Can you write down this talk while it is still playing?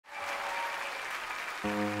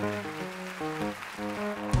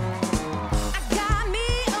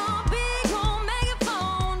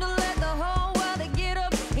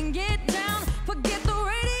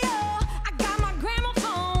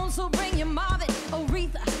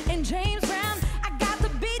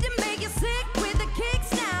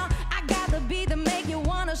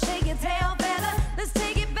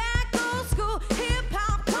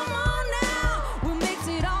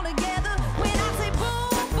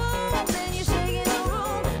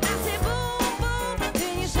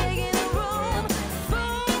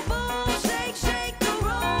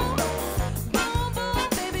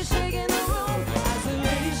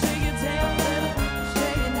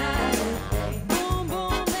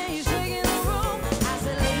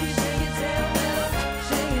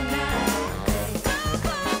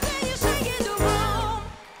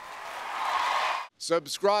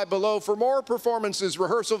Subscribe below for more performances,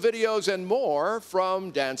 rehearsal videos, and more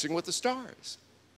from Dancing with the Stars.